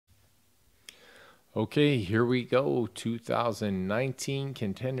Okay, here we go. 2019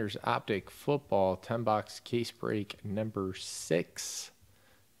 Contenders Optic Football 10-box case break number 6.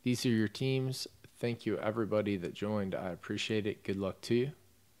 These are your teams. Thank you, everybody that joined. I appreciate it. Good luck to you.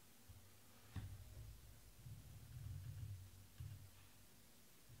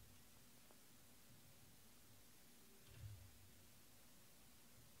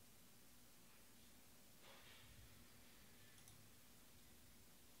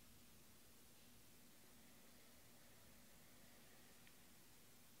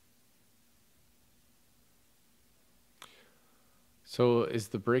 So is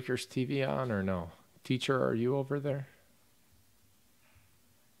the Breakers TV on or no? Teacher, are you over there?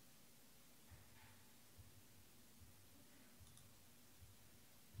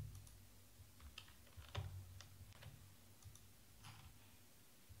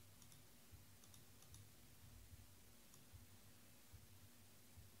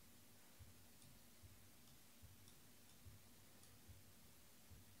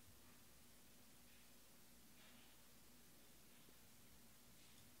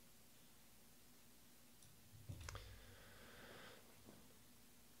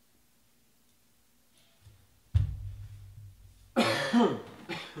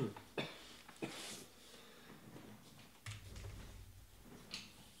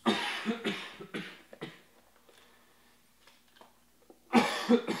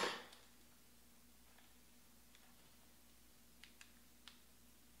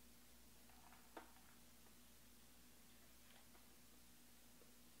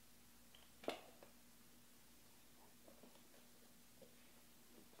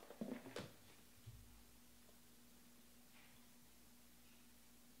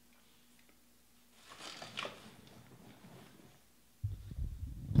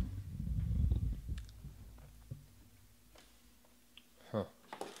 Huh.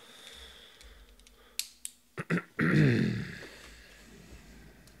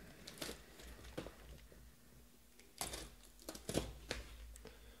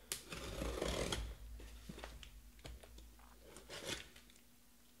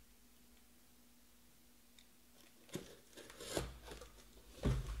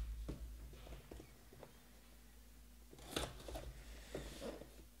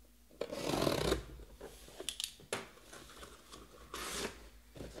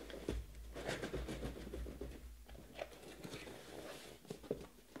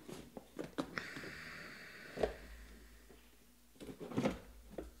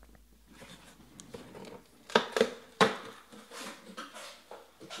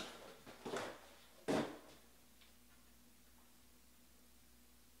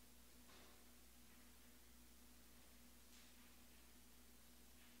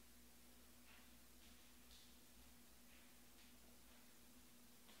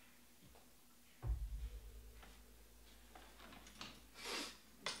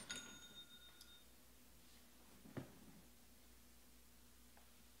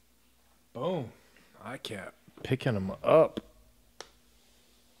 Boom. I kept picking them up.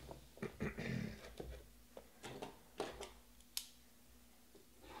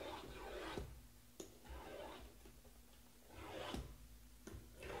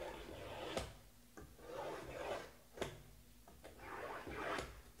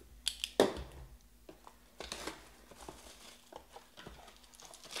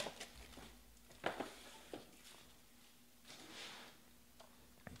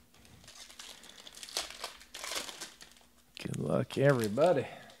 Good luck, everybody.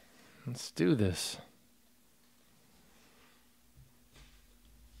 Let's do this.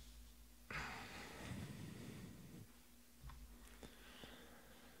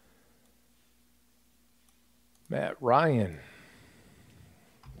 Matt Ryan,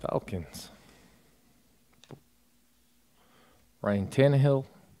 Falcons. Ryan Tannehill,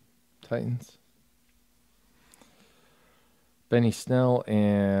 Titans. Benny Snell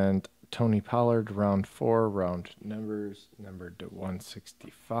and Tony Pollard, round 4, round numbers, numbered to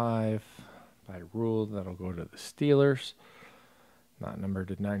 165. By rule, that'll go to the Steelers. Not numbered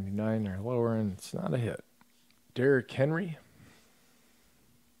to 99 or lower, and it's not a hit. Derrick Henry,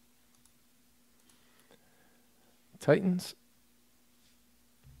 Titans.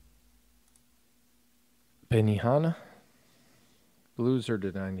 Benihana, Blues are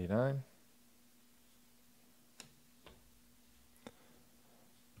to 99.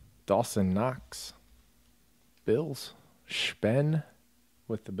 Dawson Knox, Bills. Spen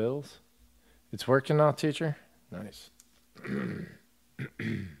with the Bills. It's working now, teacher? Nice.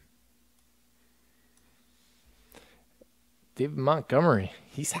 David Montgomery,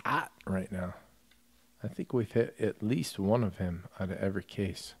 he's hot right now. I think we've hit at least one of him out of every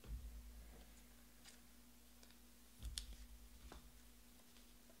case.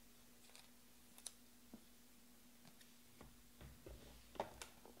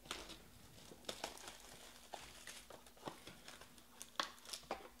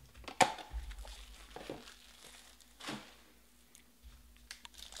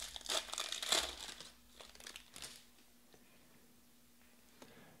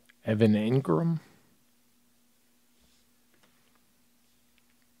 Evan Ingram.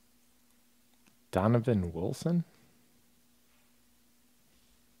 Donovan Wilson.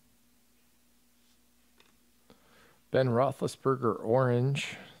 Ben Roethlisberger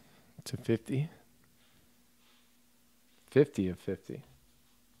orange to 50. 50 of 50.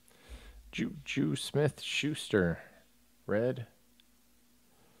 Juju Smith-Schuster red.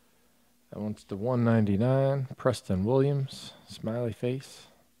 That one's to 199. Preston Williams smiley face.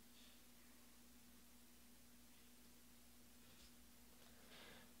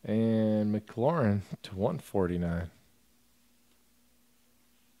 And McLaurin to 149.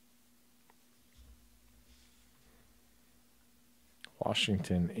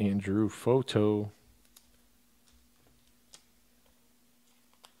 Washington, Andrew Photo.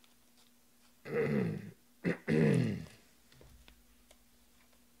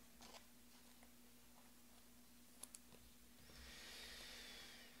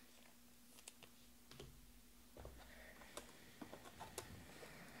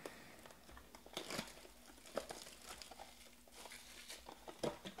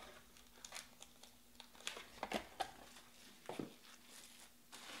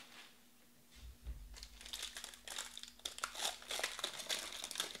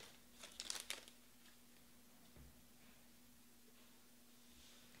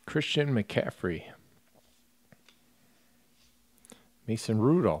 Christian McCaffrey. Mason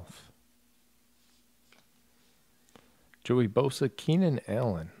Rudolph. Joey Bosa, Keenan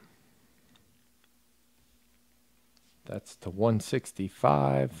Allen. That's to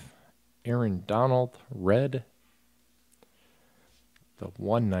 165. Aaron Donald, red. The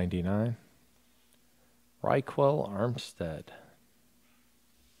 199. Raquel Armstead.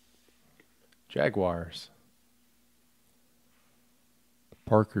 Jaguars.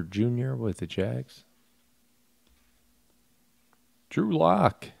 Parker Jr. with the Jags. Drew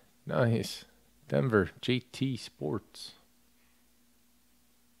Lock. Nice. Denver, JT Sports.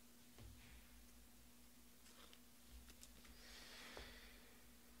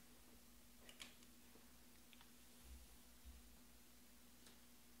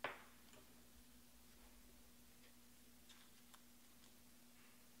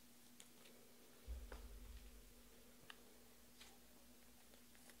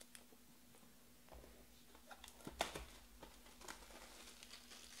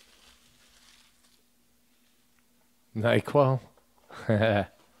 NyQuil.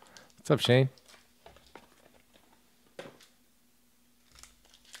 What's up, Shane?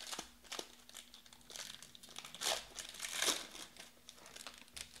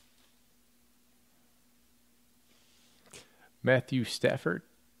 Matthew Stafford.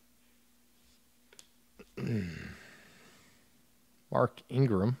 Mark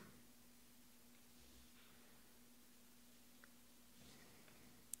Ingram.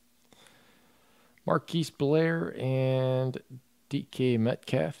 Marquise Blair and DK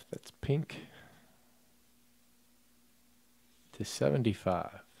Metcalf. That's pink. To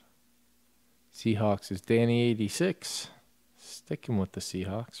 75. Seahawks is Danny 86. Sticking with the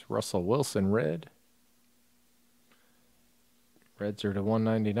Seahawks. Russell Wilson red. Reds are to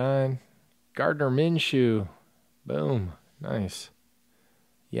 199. Gardner Minshew. Boom. Nice.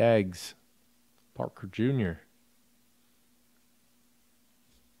 Yags. Parker Jr.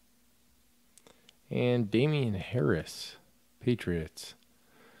 And Damian Harris, Patriots.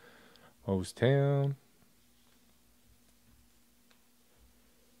 Mostown.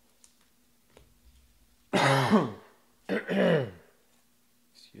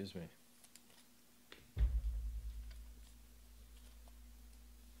 Excuse me.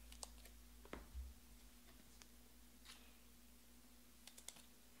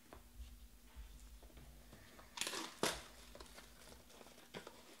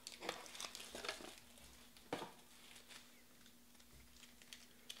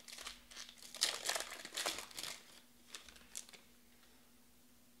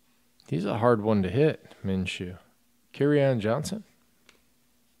 He's a hard one to hit, Minshew. Kerryon Johnson.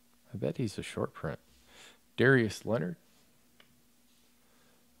 I bet he's a short print. Darius Leonard.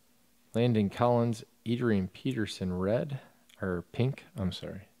 Landon Collins, Adrian Peterson, red. Or pink. I'm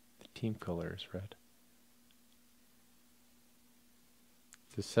sorry. The team color is red.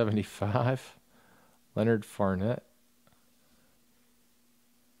 To 75. Leonard Fournette.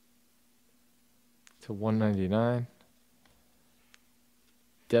 To 199.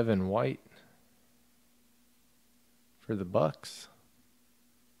 Devin White for the Bucks.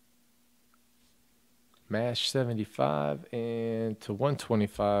 Mash 75 and to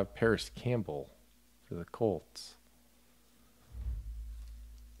 125 Paris Campbell for the Colts.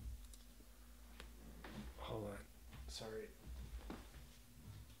 Hold on. Sorry.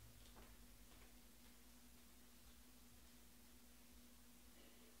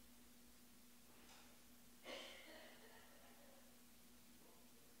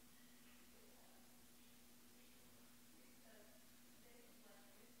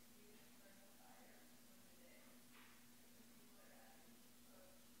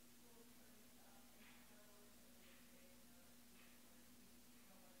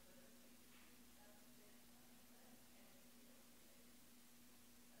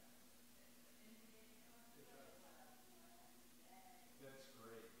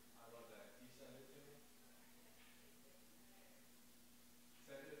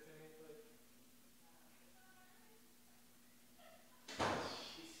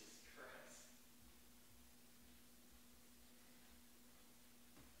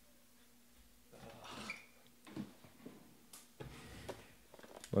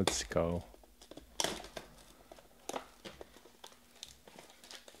 Let's go.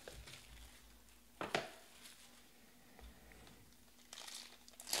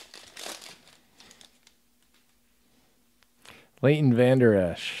 Leighton Vander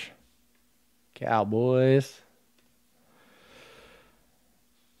Esch. Cowboys.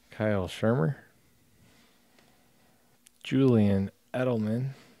 Kyle Shermer. Julian Edelman.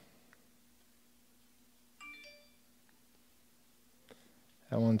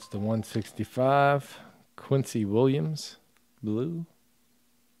 That one's the 165. Quincy Williams. Blue.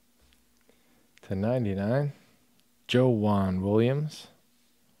 To 99. Joe Juan Williams.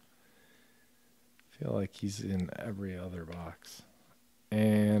 Feel like he's in every other box.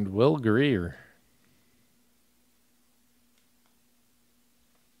 And Will Greer.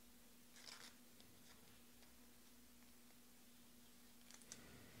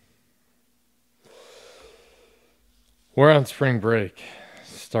 We're on spring break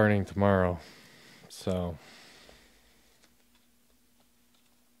starting tomorrow. So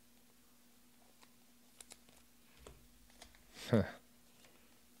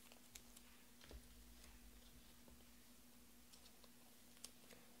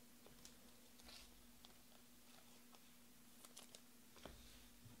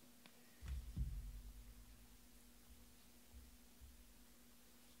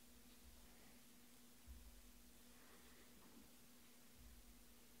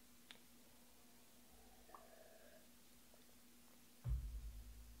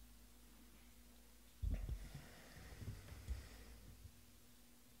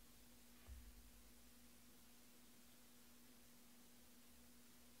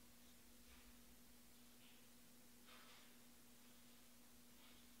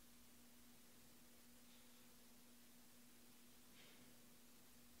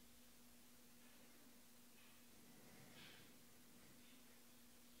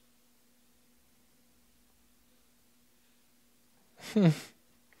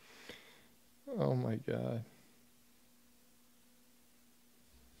oh my God.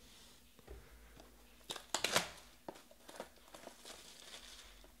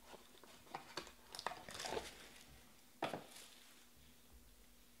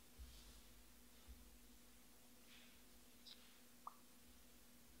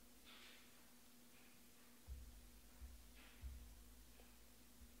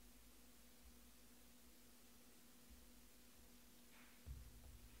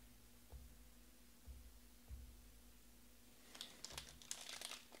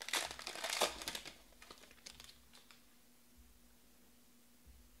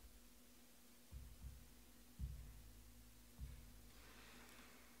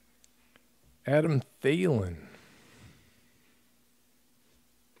 Adam Thielen.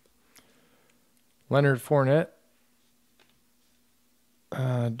 Leonard Fournette.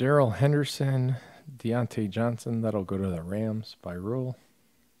 Darrell Henderson. Deontay Johnson. That'll go to the Rams by rule.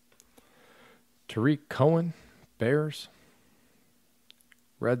 Tariq Cohen. Bears.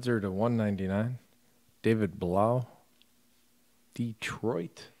 Reds are to 199. David Blau.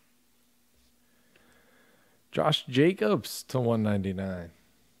 Detroit. Josh Jacobs to 199.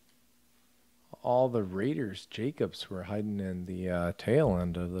 All the Raiders Jacobs were hiding in the tail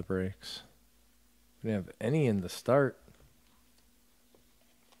end of the breaks. We didn't have any in the start.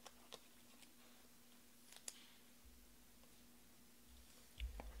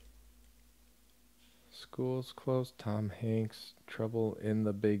 Schools closed. Tom Hanks. Trouble in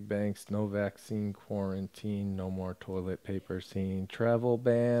the big banks. No vaccine. Quarantine. No more toilet paper scene. Travel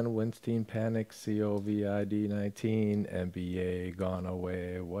ban. Weinstein panic. COVID-19. NBA gone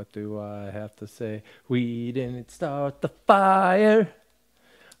away. What do I have to say? We didn't start the fire.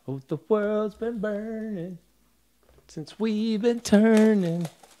 Oh, the world's been burning since we've been turning.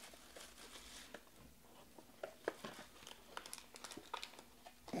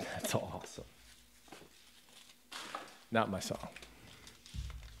 That's awesome. Not my song.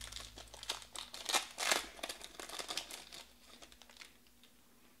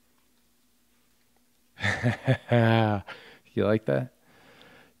 You like that?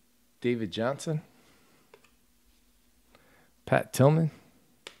 David Johnson. Pat Tillman.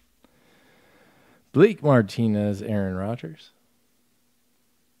 Blake Martinez, Aaron Rodgers.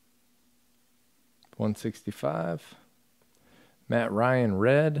 165. Matt Ryan,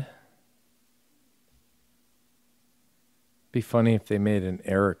 red. Be funny if they made an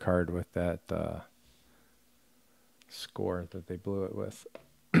error card with that score that they blew it with.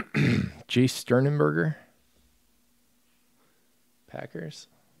 Jay Sternenberger. Packers.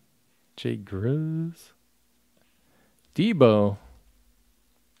 Jay Gruz. Debo.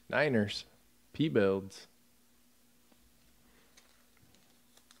 Niners. P-Builds.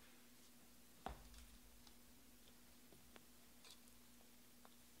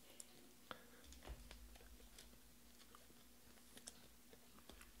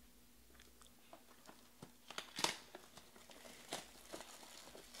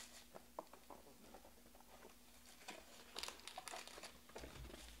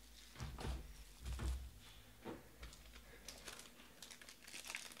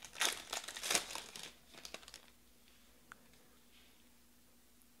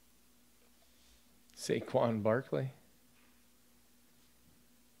 Saquon Barkley.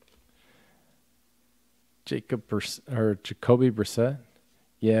 Jacoby Brissett.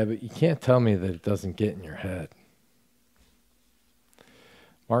 Yeah, but you can't tell me that it doesn't get in your head.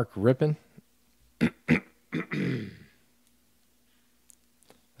 Mark Rippon. That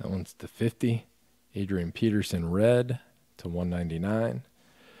one's to 50. Adrian Peterson red to 199.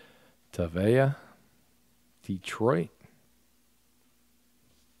 Tavea, Detroit.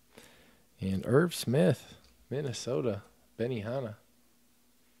 And Irv Smith, Minnesota. Benihana.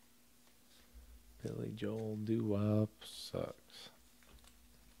 Billy Joel Doo-Wop sucks.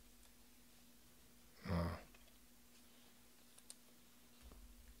 Oh.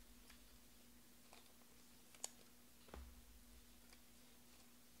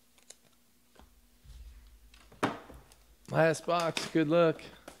 Last box. Good luck.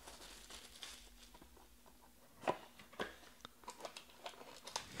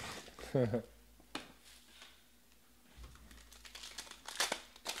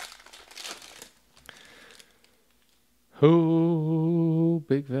 Oh,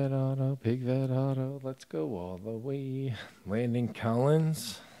 big vet auto, big vet auto. Let's go all the way. Landon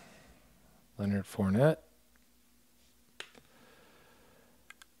Collins, Leonard Fournette,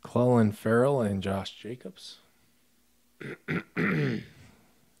 Clelin Ferrell, and Josh Jacobs.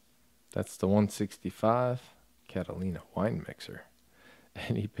 That's the 165. Catalina Wine Mixer.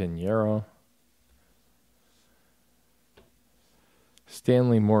 Eddie Pinheiro.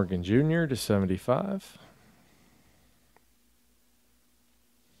 Stanley Morgan Jr. to 75.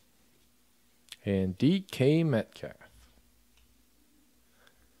 And DK Metcalf.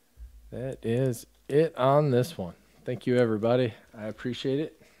 That is it on this one. Thank you, everybody. I appreciate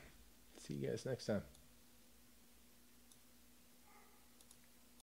it. See you guys next time.